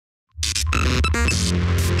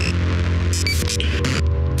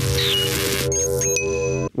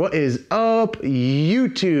What is up,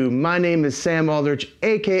 YouTube? My name is Sam Aldrich,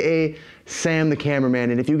 aka Sam the Cameraman,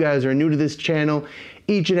 and if you guys are new to this channel,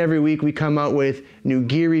 each and every week we come out with new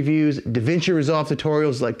gear reviews, DaVinci Resolve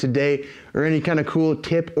tutorials like today, or any kind of cool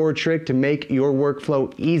tip or trick to make your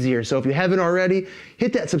workflow easier. So if you haven't already,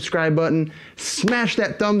 hit that subscribe button, smash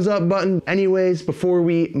that thumbs up button. Anyways, before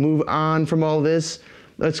we move on from all this,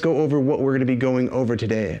 let's go over what we're gonna be going over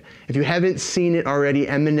today. If you haven't seen it already,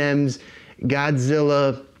 EMINEM's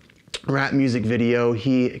Godzilla rap music video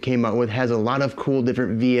he came out with has a lot of cool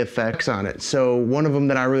different VFX on it. So one of them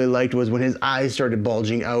that I really liked was when his eyes started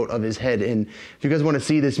bulging out of his head. And if you guys want to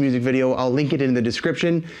see this music video, I'll link it in the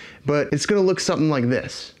description, but it's gonna look something like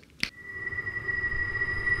this.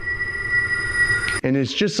 And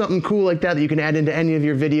it's just something cool like that that you can add into any of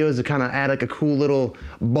your videos to kind of add like a cool little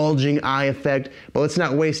bulging eye effect. But let's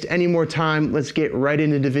not waste any more time. Let's get right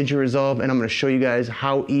into DaVinci Resolve, and I'm going to show you guys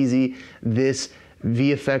how easy this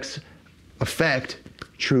VFX effect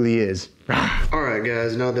truly is. Alright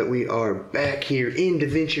guys, now that we are back here in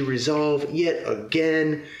DaVinci Resolve yet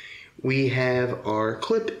again, we have our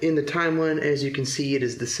clip in the timeline. As you can see, it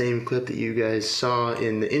is the same clip that you guys saw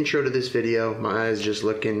in the intro to this video. My eyes just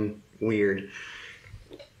looking weird.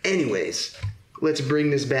 Anyways, let's bring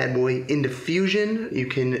this bad boy into Fusion. You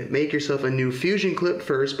can make yourself a new Fusion clip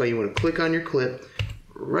first, but you want to click on your clip,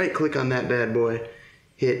 right click on that bad boy,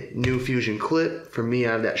 hit new Fusion clip. For me,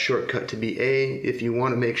 I have that shortcut to be A. If you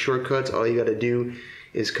want to make shortcuts, all you got to do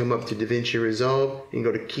is come up to DaVinci Resolve and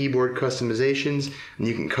go to keyboard customizations, and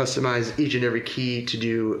you can customize each and every key to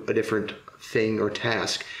do a different thing or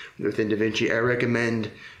task within DaVinci. I recommend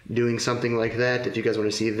doing something like that. If you guys want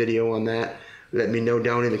to see a video on that, let me know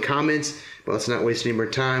down in the comments. But let's not waste any more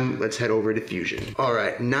time. Let's head over to Fusion. All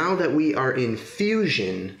right, now that we are in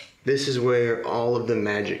Fusion, this is where all of the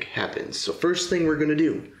magic happens. So first thing we're gonna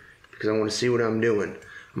do, because I wanna see what I'm doing,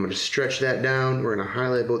 I'm gonna stretch that down. We're gonna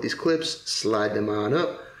highlight both these clips, slide them on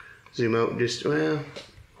up, zoom out just, well,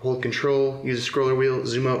 hold control, use the scroller wheel,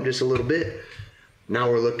 zoom out just a little bit. Now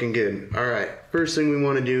we're looking good. All right, first thing we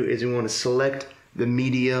wanna do is we wanna select the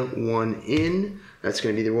media one in. That's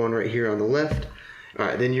going to be the one right here on the left. All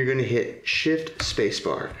right, then you're going to hit Shift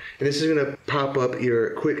Spacebar, and this is going to pop up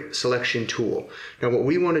your quick selection tool. Now what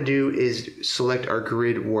we want to do is select our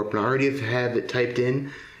grid warp. Now I already have it typed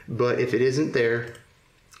in, but if it isn't there,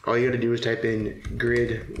 all you got to do is type in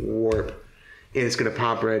grid warp, and it's going to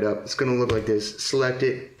pop right up. It's going to look like this. Select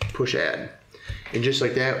it, push add, and just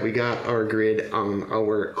like that, we got our grid on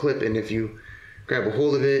our clip. And if you grab a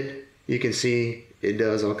hold of it, you can see it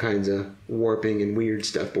does all kinds of warping and weird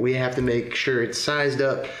stuff, but we have to make sure it's sized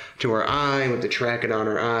up to our eye. We have to track it on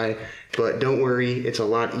our eye, but don't worry, it's a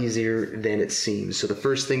lot easier than it seems. So the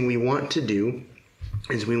first thing we want to do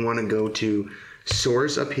is we want to go to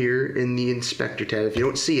Source up here in the Inspector tab. If you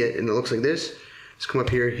don't see it and it looks like this, just come up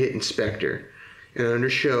here, hit Inspector, and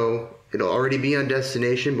under Show, it'll already be on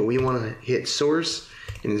Destination, but we want to hit Source,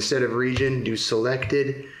 and instead of Region, do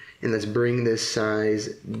Selected. And let's bring this size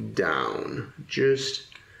down, just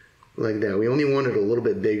like that. We only want it a little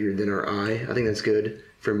bit bigger than our eye. I think that's good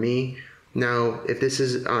for me. Now, if this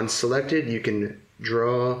is on selected, you can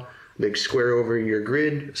draw a big square over your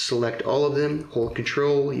grid, select all of them, hold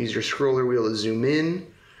control, use your scroller wheel to zoom in,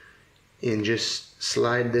 and just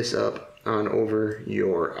slide this up on over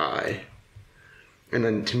your eye. And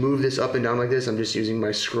then to move this up and down like this, I'm just using my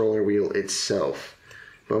scroller wheel itself.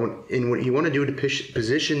 But what you want to do to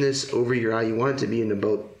position this over your eye, you want it to be in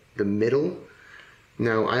about the middle.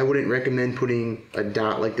 Now, I wouldn't recommend putting a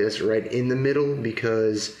dot like this right in the middle,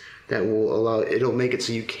 because that will it'll make it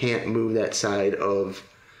so you can't move that side of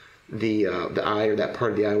the eye or that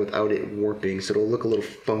part of the eye without it warping. So it'll look a little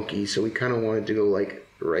funky. So we kind of want it to go like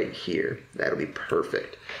right here. That'll be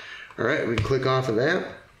perfect. All right, we can click off of that.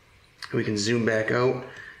 We can zoom back out.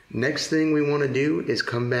 Next thing we want to do is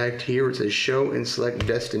come back to here where it says Show and select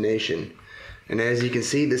Destination. And as you can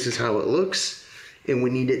see, this is how it looks, and we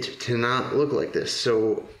need it to not look like this.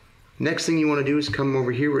 So next thing you want to do is come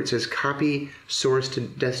over here where it says Copy Source to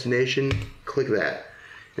Destination, click that.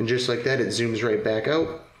 And just like that, it zooms right back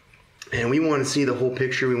out. And we want to see the whole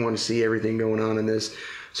picture, we want to see everything going on in this.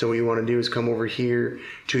 So what you want to do is come over here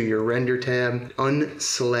to your Render tab,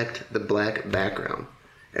 unselect the black background,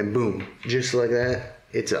 and boom, just like that,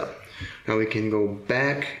 it's up. Now we can go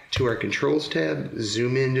back to our Controls tab,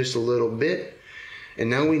 zoom in just a little bit, and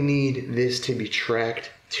now we need this to be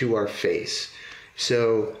tracked to our face.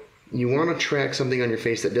 So you want to track something on your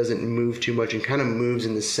face that doesn't move too much and kind of moves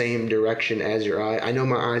in the same direction as your eye. I know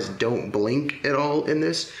my eyes don't blink at all in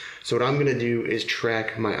this, so what I'm going to do is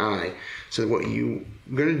track my eye. So what you're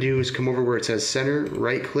going to do is come over where it says Center,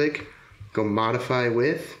 right click, go modify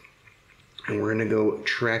with, and we're gonna go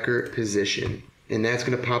tracker position. And that's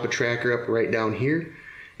gonna pop a tracker up right down here.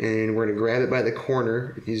 And we're gonna grab it by the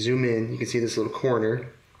corner. If you zoom in, you can see this little corner.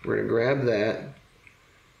 We're gonna grab that,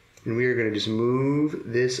 and we are gonna just move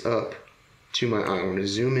this up to my eye. I'm gonna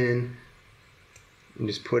zoom in and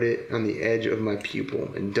just put it on the edge of my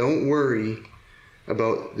pupil. And don't worry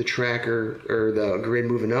about the tracker or the grid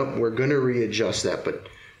moving up. We're gonna readjust that, but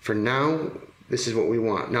for now, this is what we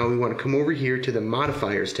want. Now we wanna come over here to the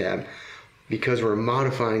modifiers tab. Because we're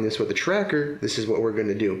modifying this with the tracker, this is what we're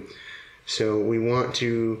gonna do. So we want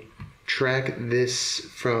to track this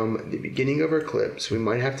from the beginning of our clip. So we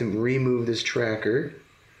might have to remove this tracker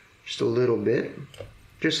just a little bit,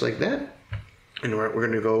 just like that. And we're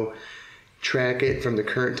gonna go track it from the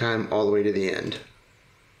current time all the way to the end.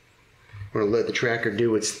 We're gonna let the tracker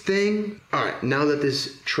do its thing. All right, now that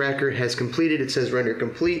this tracker has completed, it says render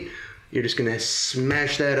complete. You're just gonna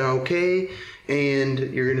smash that OK, and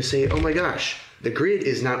you're gonna say, oh my gosh, the grid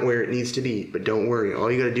is not where it needs to be, but don't worry.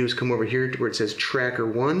 All you gotta do is come over here to where it says tracker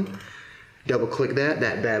 1, double click that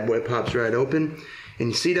bad boy pops right open. And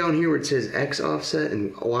you see down here where it says X offset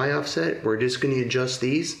and Y offset, we're just gonna adjust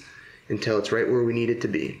these until it's right where we need it to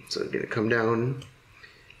be. So I'm gonna come down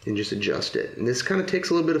and just adjust it. And this kind of takes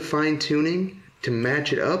a little bit of fine tuning to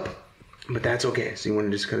match it up, but that's okay. So you wanna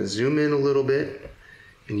just kind of zoom in a little bit,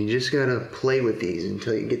 and you just gotta play with these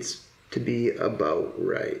until it gets to be about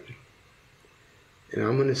right. And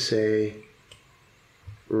I'm gonna say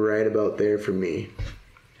right about there for me.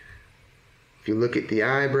 If you look at the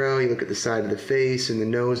eyebrow, you look at the side of the face and the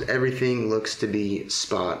nose, everything looks to be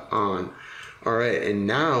spot on. All right, and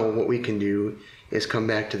now what we can do is come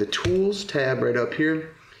back to the Tools tab right up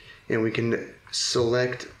here, and we can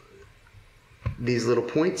select these little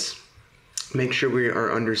points, make sure we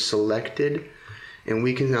are under selected, and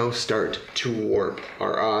we can now start to warp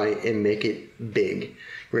our eye and make it big.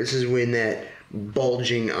 This is when that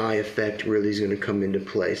bulging eye effect really is going to come into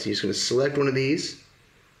play. So you're just going to select one of these,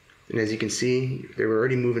 and as you can see, they're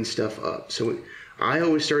already moving stuff up. So I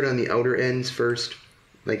always start on the outer ends first,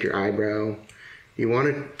 like your eyebrow. You want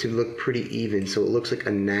it to look pretty even so it looks like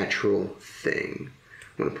a natural thing.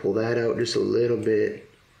 I'm going to pull that out just a little bit.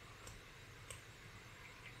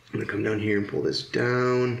 I'm going to come down here and pull this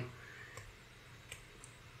down.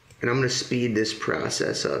 And I'm going to speed this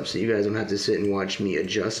process up so you guys don't have to sit and watch me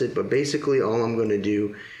adjust it. But basically all I'm going to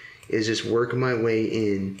do is just work my way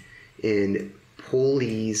in and pull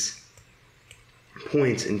these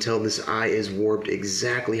points until this eye is warped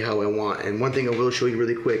exactly how I want. And one thing I will show you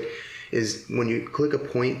really quick is when you click a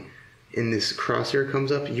point and this crosshair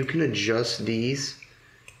comes up, you can adjust these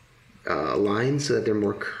lines so that they're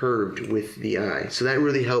more curved with the eye. So that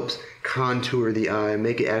really helps contour the eye and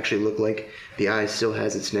make it actually look like the eye still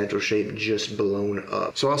has its natural shape, just blown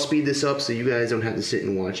up. So I'll speed this up so you guys don't have to sit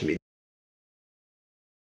and watch me.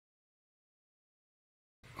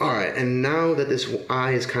 Alright, and now that this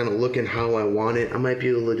eye is kind of looking how I want it, I might be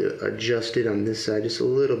able to adjust it on this side just a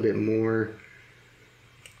little bit more.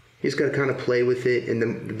 You just got to kind of play with it, and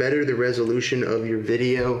the better the resolution of your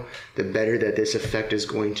video, the better that this effect is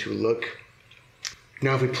going to look.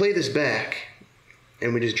 Now if we play this back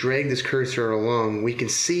and we just drag this cursor along, we can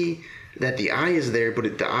see that the eye is there, but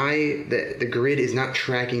the grid is not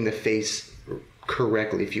tracking the face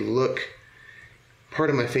correctly. If you look,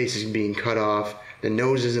 part of my face is being cut off, the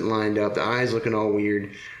nose isn't lined up, the eye's looking all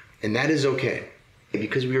weird, and that is okay,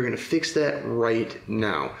 because we are going to fix that right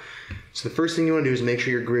now. So the first thing you want to do is make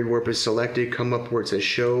sure your grid warp is selected, come up where it says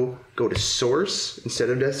show, go to source instead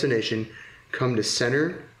of destination, come to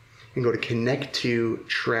center, and go to connect to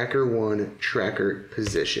tracker 1, tracker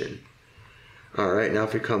position. Alright, now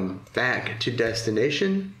if we come back to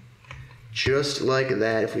destination, just like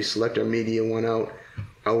that, if we select our media 1 out,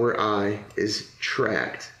 our eye is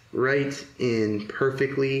tracked right in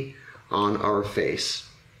perfectly on our face.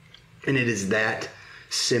 And it is that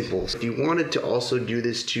simple. If you wanted to also do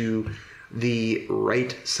this to the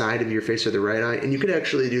right side of your face or the right eye, and you could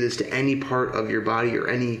actually do this to any part of your body or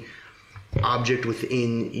any object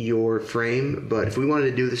within your frame, but if we wanted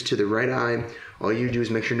to do this to the right eye, all you do is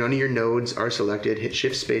make sure none of your nodes are selected, hit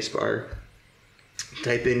shift spacebar,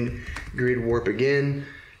 type in grid warp again,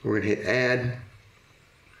 we're going to hit add,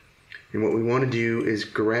 and what we want to do is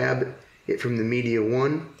grab it from the media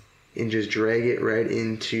 1 and just drag it right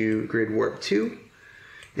into grid warp 2.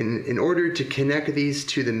 And in order to connect these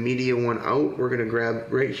to the media 1 out, we're going to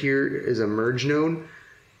grab right here is a merge node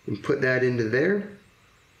and put that into there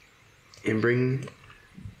and bring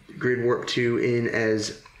grid warp 2 in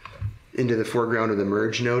as into the foreground of the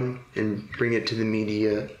merge node and bring it to the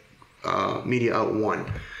media out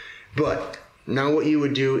 1. But Now what you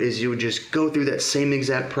would do is you would just go through that same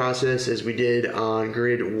exact process as we did on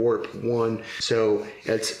grid warp 1. So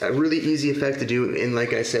it's a really easy effect to do, and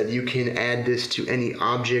like I said, you can add this to any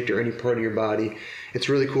object or any part of your body. It's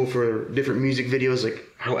really cool for different music videos, like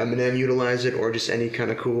how Eminem utilized it, or just any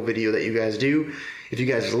kind of cool video that you guys do. If you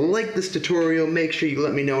guys like this tutorial, make sure you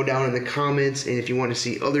let me know down in the comments, and if you want to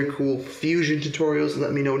see other cool fusion tutorials,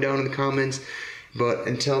 let me know down in the comments. But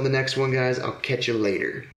until the next one, guys, I'll catch you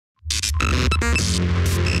later.